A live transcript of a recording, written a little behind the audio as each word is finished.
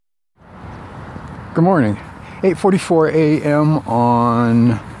Good morning. 8:44 a.m. on,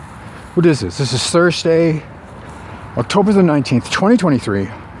 what is this? This is Thursday, October the 19th, 2023.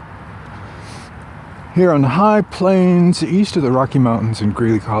 Here on the high plains east of the Rocky Mountains in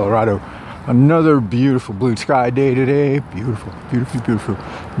Greeley, Colorado. Another beautiful blue sky day today. Beautiful, beautiful, beautiful.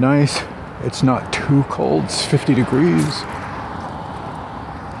 Nice. It's not too cold. It's 50 degrees.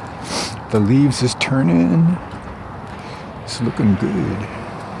 The leaves is turning. It's looking good.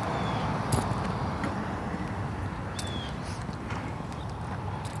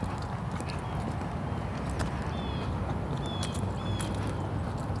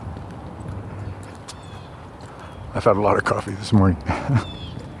 I've had a lot of coffee this morning.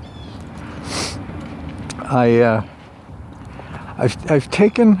 I've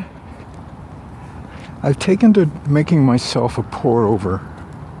taken to making myself a pour over.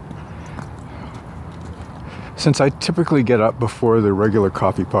 Since I typically get up before the regular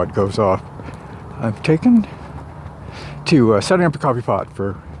coffee pot goes off, I've taken to setting up a coffee pot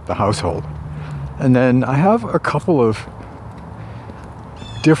for the household. And then I have a couple of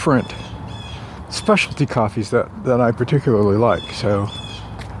different specialty coffees that I particularly like. So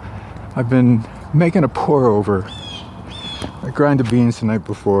I've been making a pour over. I grind the beans the night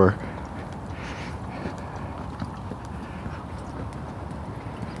before.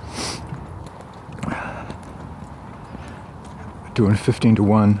 Doing 15 to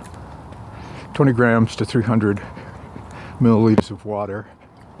 1, 20 grams to 300 milliliters of water.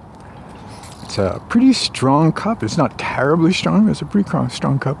 It's a pretty strong cup. It's not terribly strong, but it's a pretty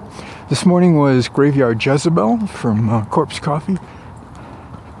strong cup. This morning was Graveyard Jezebel from Corpse Coffee.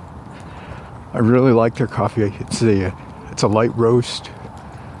 I really like their coffee. It's a light roast,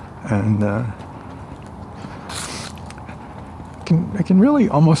 and I can really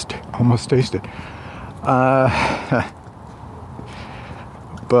almost taste it.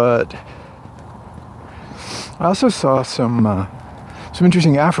 But I also saw some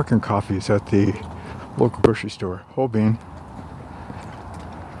interesting African coffees at the local grocery store. Whole bean,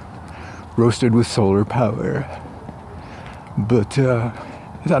 roasted with solar power. But I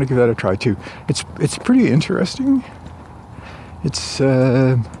thought I'd give that a try too. It's pretty interesting. It's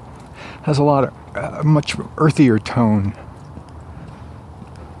has a lot of much earthier tone.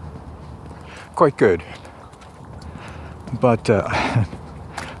 Quite good. But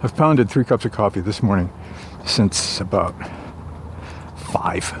I've pounded 3 cups of coffee this morning since about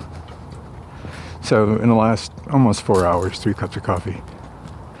 5. So in the last almost 4 hours, 3 cups of coffee.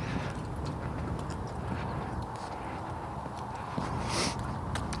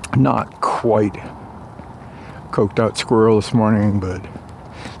 Not quite coked out squirrel this morning, but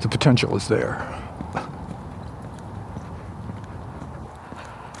the potential is there.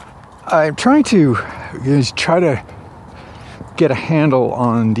 I'm trying to get a handle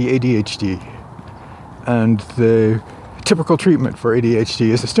on the ADHD, and the typical treatment for ADHD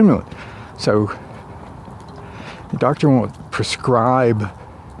is a stimulant. So the doctor won't prescribe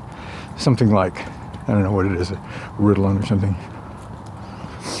something like, I don't know what it is, a Ritalin or something,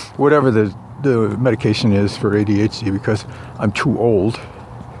 whatever the medication is for ADHD, because I'm too old.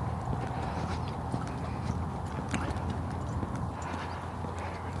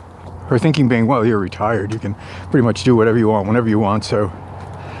 Her thinking being, well, you're retired, you can pretty much do whatever you want, whenever you want, so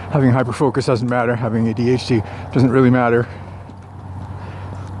having hyperfocus doesn't matter, having ADHD doesn't really matter.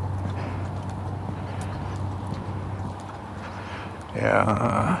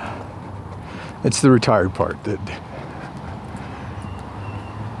 Yeah, it's the retired part that...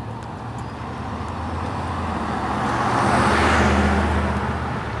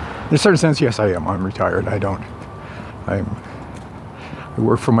 In a certain sense, yes, I am. I'm retired. I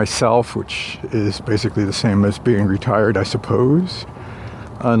work for myself, which is basically the same as being retired, I suppose.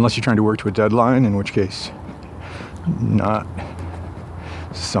 Unless you're trying to work to a deadline, in which case, not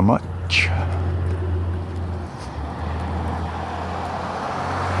so much.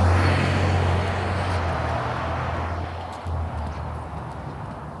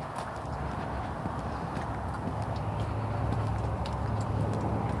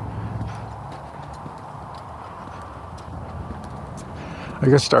 I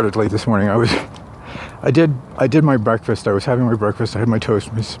got started late this morning. I did my breakfast. I was having my breakfast. I had my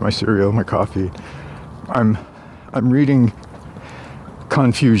toast, my cereal, my coffee. I'm reading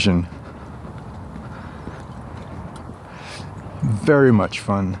Confusion. Very much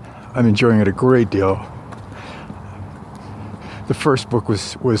fun. I'm enjoying it a great deal. The first book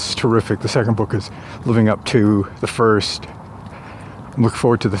was terrific. The second book is living up to the first. I'm looking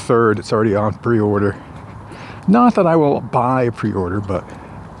forward to the third. It's already on pre-order. Not that I will buy a pre-order, but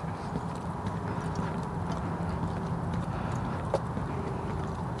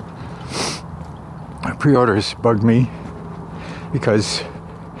pre-orders bug me because,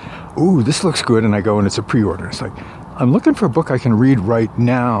 ooh, this looks good, and I go and it's a pre-order. It's like, I'm looking for a book I can read right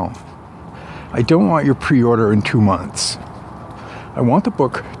now. I don't want your pre-order in 2 months. I want the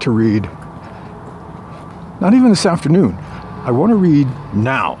book to read, not even this afternoon. I want to read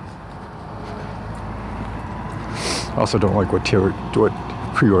now. I also don't like what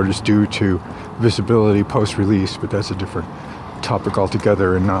pre-orders do to visibility post-release, but that's a different topic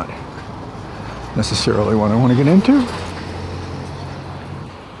altogether and not necessarily one I want to get into.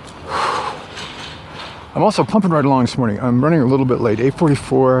 I'm also pumping right along this morning. I'm running a little bit late.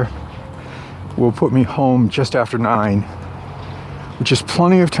 8:44 will put me home just after 9, which is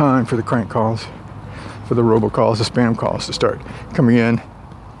plenty of time for the crank calls, for the robocalls, the spam calls to start coming in.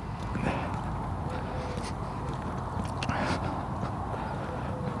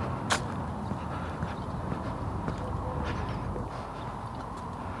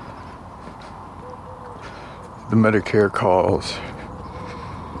 The Medicare calls.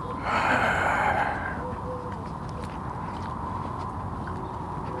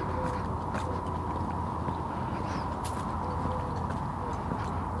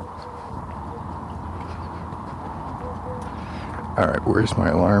 All right, where's my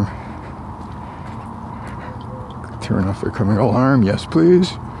alarm? Turn off the coming alarm. Yes,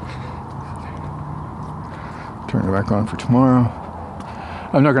 please. Turn it back on for tomorrow.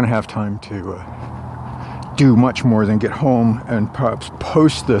 I'm not going to have time to do much more than get home and perhaps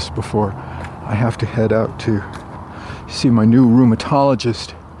post this before I have to head out to see my new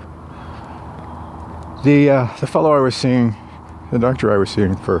rheumatologist. The fellow I was seeing, the doctor I was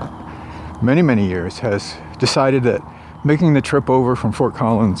seeing for many, many years, has decided that making the trip over from Fort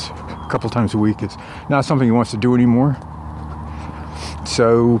Collins a couple times a week is not something he wants to do anymore.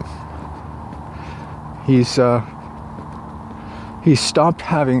 So he's stopped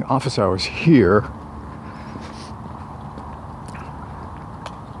having office hours here.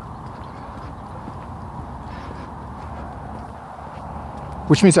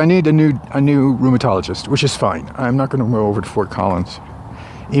 Which means I need a new rheumatologist, which is fine. I'm not going to go over to Fort Collins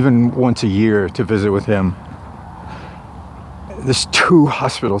even once a year to visit with him. There's 2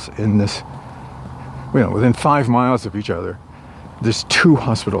 hospitals in this, within 5 miles of each other. There's 2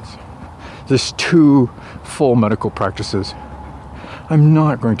 hospitals. There's 2 full medical practices. I'm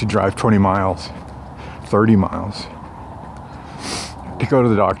not going to drive 20 miles, 30 miles to go to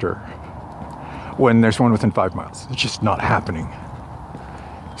the doctor when there's one within 5 miles. It's just not happening.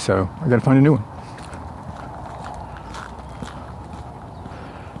 So I got to find a new one.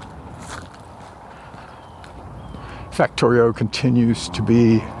 Factorio continues to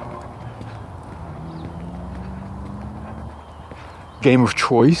be game of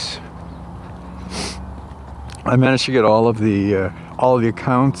choice. I managed to get all of the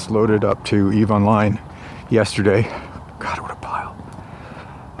accounts loaded up to EVE Online yesterday. God, what a pile!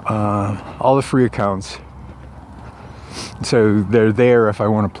 All the free accounts. So they're there if I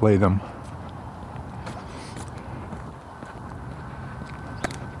want to play them.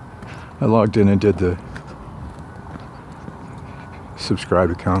 I logged in and did the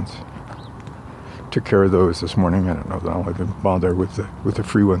subscribed accounts. Took care of those this morning. I don't know that I'll even bother with the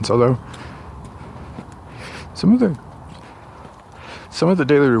free ones. Although some of the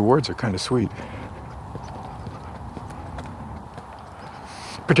daily rewards are kind of sweet.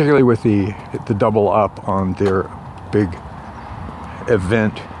 Particularly with the double up on their big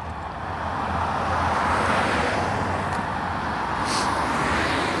event.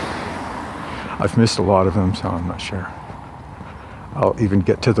 I've missed a lot of them, so I'm not sure I'll even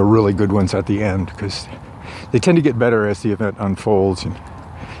get to the really good ones at the end, because they tend to get better as the event unfolds and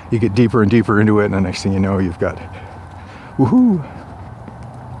you get deeper and deeper into it, and the next thing you know, you've got woohoo.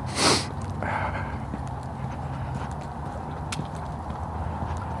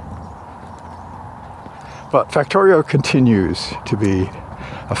 But Factorio continues to be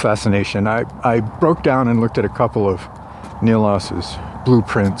a fascination. I broke down and looked at a couple of Nilas's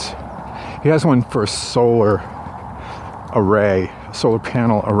blueprints. He has one for a solar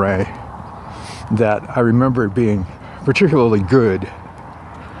panel array, that I remember being particularly good.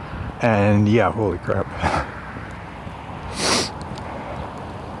 And yeah, holy crap.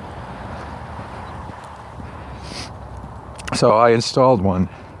 So I installed one.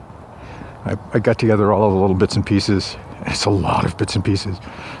 I got together all of the little bits and pieces. It's a lot of bits and pieces,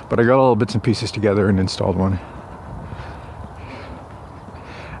 but I got all the bits and pieces together and installed one.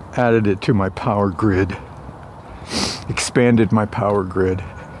 Added it to my power grid. Expanded my power grid.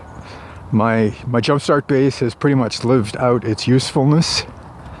 My jumpstart base has pretty much lived out its usefulness.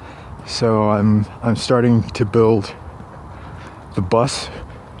 So I'm starting to build the bus,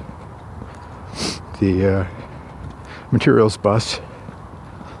 the materials bus.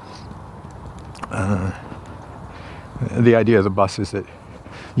 The idea of the bus is that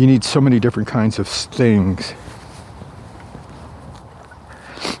you need so many different kinds of things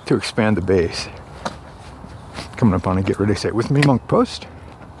to expand the base. Coming up on a get ready, say it with me, monk post.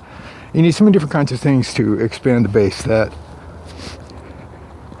 You need so many different kinds of things to expand the base that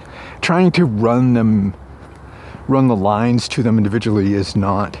trying to run the lines to them individually is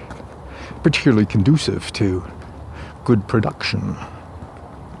not particularly conducive to good production.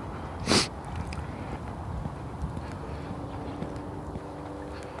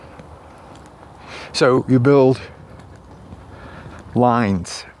 So you build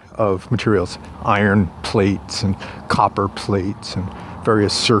lines of materials, iron plates and copper plates and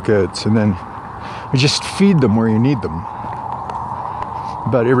various circuits, and then you just feed them where you need them.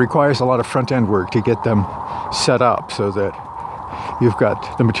 But it requires a lot of front-end work to get them set up so that you've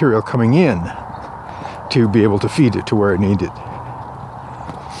got the material coming in to be able to feed it to where it needed.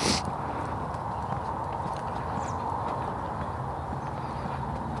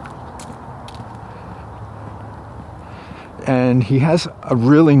 And he has a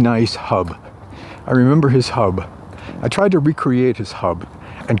really nice hub. I remember his hub. I tried to recreate his hub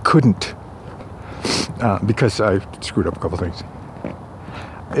and couldn't because I screwed up a couple things.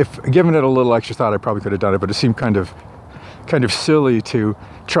 If given it a little extra thought, I probably could have done it, but it seemed kind of silly to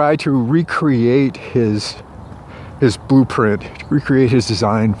try to recreate his blueprint, recreate his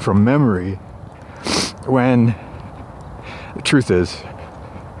design from memory, when the truth is,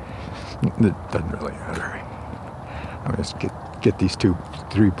 it doesn't really matter. I'm just get these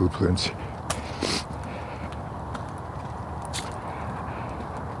 3 blueprints.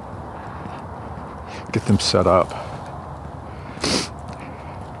 Get them set up.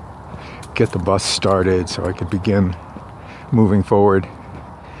 Get the bus started so I could begin moving forward.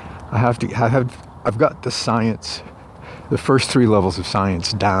 I've got the science, the first 3 levels of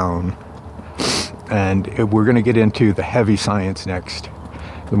science down, and we're going to get into the heavy science next,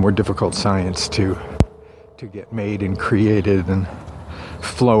 the more difficult science to get made and created and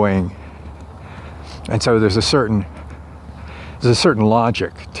flowing. And so there's a certain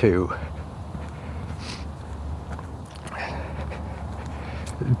logic to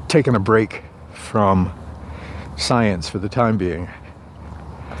taking a break from science for the time being,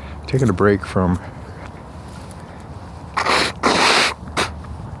 taking a break from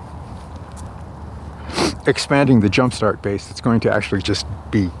expanding the jumpstart base that's going to actually just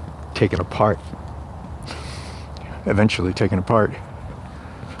be taken apart, eventually taken apart.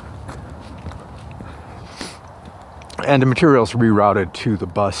 And the materials rerouted to the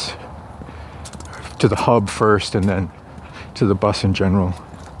bus, to the hub first, and then to the bus in general.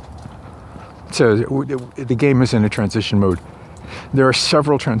 So the game is in a transition mode. There are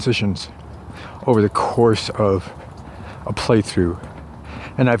several transitions over the course of a playthrough,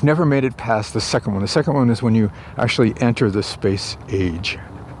 and I've never made it past the second one. The second one is when you actually enter the space age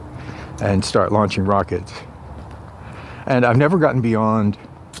and start launching rockets. And I've never gotten beyond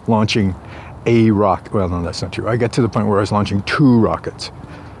launching a rocket. Well, no, that's not true. I got to the point where I was launching 2 rockets,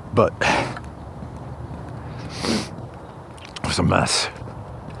 but it was a mess.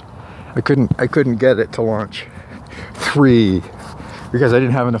 I couldn't get it to launch 3 because I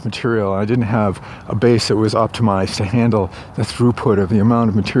didn't have enough material. I didn't have a base that was optimized to handle the throughput of the amount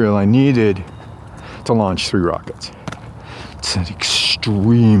of material I needed to launch 3 rockets. It's an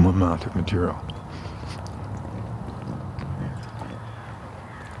extreme amount of material.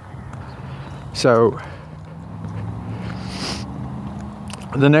 So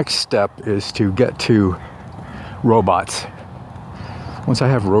the next step is to get to robots. Once I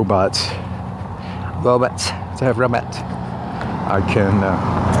have robots, I can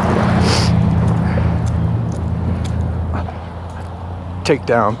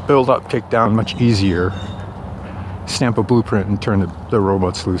build up, take down much easier, stamp a blueprint and turn the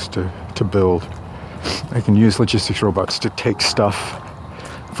robots loose to build. I can use logistics robots to take stuff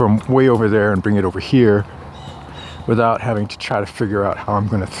from way over there and bring it over here without having to try to figure out how I'm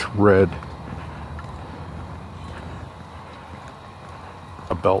going to thread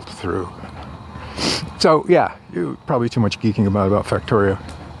a belt through. So yeah, probably too much geeking about Factorio.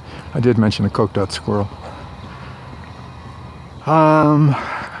 I did mention the coked out squirrel.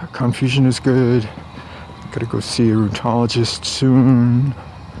 Confusion is good. Gotta go see a rheumatologist soon.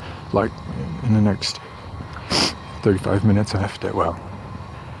 Like in the next 35 minutes I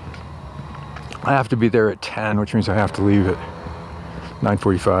have to be there at 10, which means I have to leave at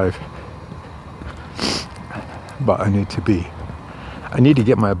 9:45. But I need to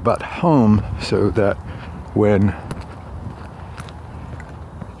get my butt home so that when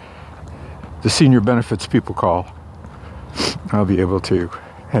the senior benefits people call, I'll be able to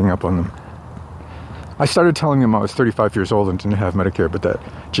hang up on them. I started telling them I was 35 years old and didn't have Medicare, but that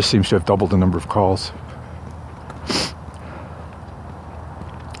just seems to have doubled the number of calls.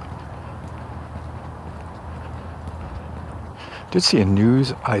 Did see a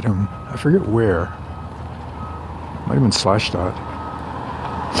news item, I forget where, might have been Slashdot.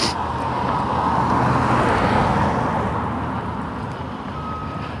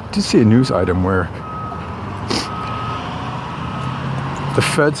 Did see a news item where the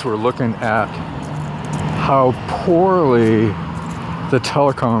feds were looking at how poorly the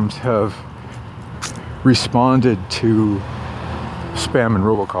telecoms have responded to spam and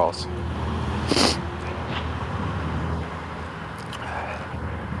robocalls.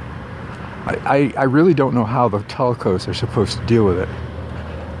 I really don't know how the telcos are supposed to deal with it.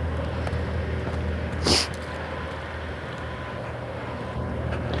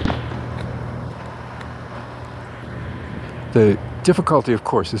 The difficulty, of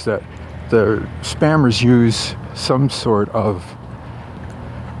course, is that the spammers use some sort of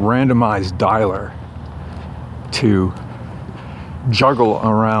randomized dialer to juggle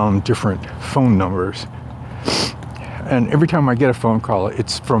around different phone numbers. And every time I get a phone call,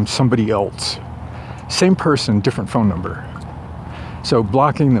 it's from somebody else. Same person, different phone number. So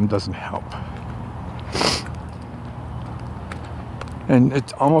blocking them doesn't help. And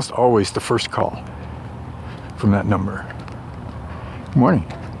it's almost always the first call from that number. Good morning.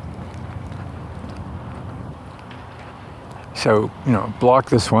 So, block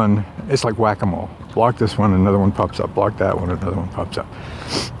this one. It's like whack-a-mole. Block this one, another one pops up. Block that one, another one pops up.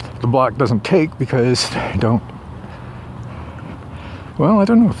 The block doesn't take because they don't. Well, I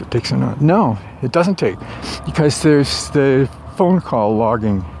don't know if it takes or not. No, it doesn't take, because there's the phone call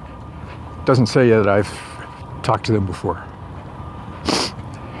logging. Doesn't say that I've talked to them before.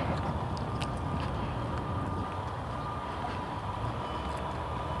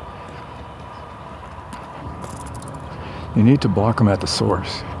 You need to block them at the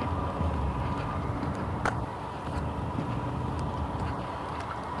source.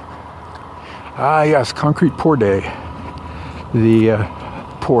 Ah, yes, concrete pour day. The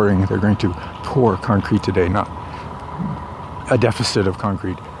pouring, they're going to pour concrete today, not a deficit of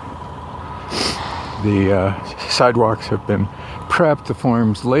concrete. The sidewalks have been prepped, the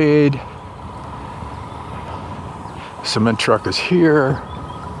form's laid. Cement truck is here.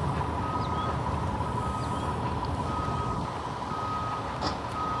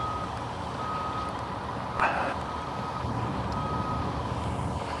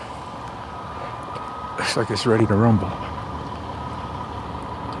 Looks like it's ready to rumble.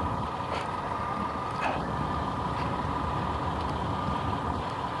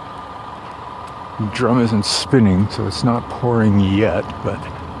 The drum isn't spinning, so it's not pouring yet, but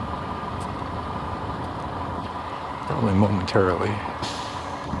probably momentarily.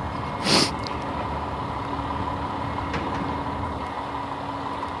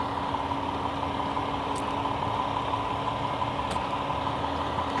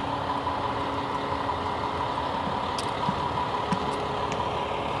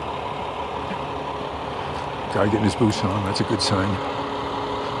 Guy getting his boots on, that's a good sign.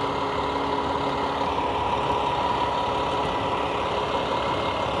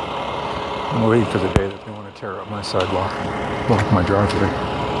 I'm waiting for the day that they want to tear up my sidewalk, block my driveway.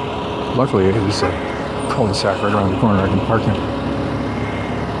 Luckily, there's a cul-de-sac right around the corner I can park in.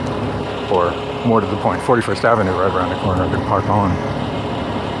 Or, more to the point, 41st Avenue right around the corner I can park on.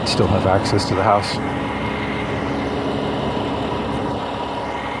 Still have access to the house.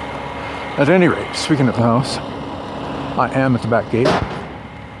 At any rate, speaking of the house, I am at the back gate.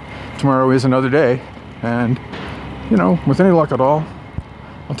 Tomorrow is another day, and, with any luck at all,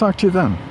 I'll talk to you then.